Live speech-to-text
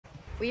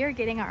We are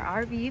getting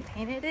our RV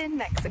painted in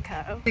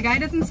Mexico. The guy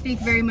doesn't speak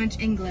very much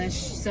English,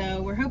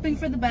 so we're hoping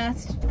for the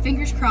best.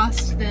 Fingers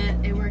crossed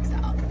that it works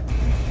out.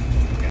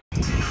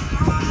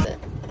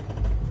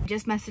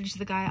 Just messaged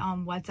the guy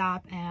on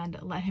WhatsApp and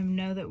let him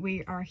know that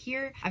we are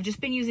here. I've just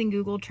been using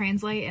Google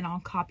Translate, and I'll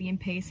copy and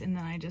paste, and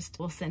then I just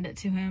will send it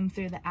to him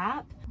through the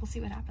app. We'll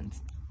see what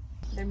happens.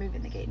 They're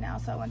moving the gate now,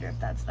 so I wonder if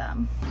that's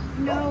them.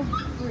 No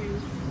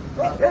proof.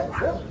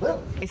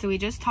 Okay, so we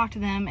just talked to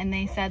them, and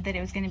they said that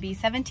it was going to be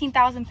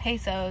 17,000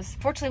 pesos.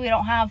 Fortunately, we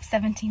don't have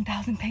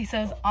 17,000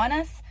 pesos on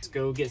us. Let's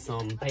go get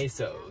some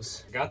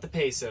pesos. Got the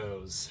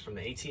pesos from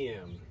the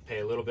ATM. Pay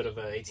a little bit of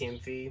an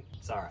ATM fee.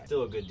 It's all right.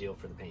 Still a good deal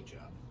for the paint job.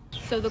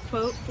 So the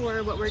quote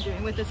for what we're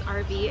doing with this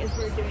RV is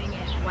we're doing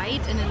it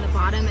white, and then the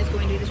bottom is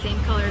going to be the same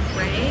color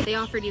gray. They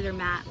offered either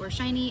matte or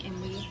shiny,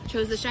 and we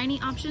chose the shiny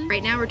option.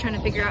 Right now we're trying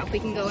to figure out if we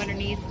can go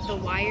underneath the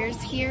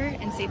wires here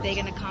and see if they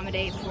can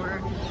accommodate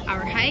for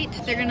our height.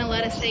 They're gonna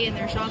let us stay in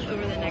their shop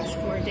over the next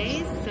 4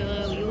 days,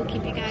 so we will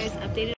keep you guys updated.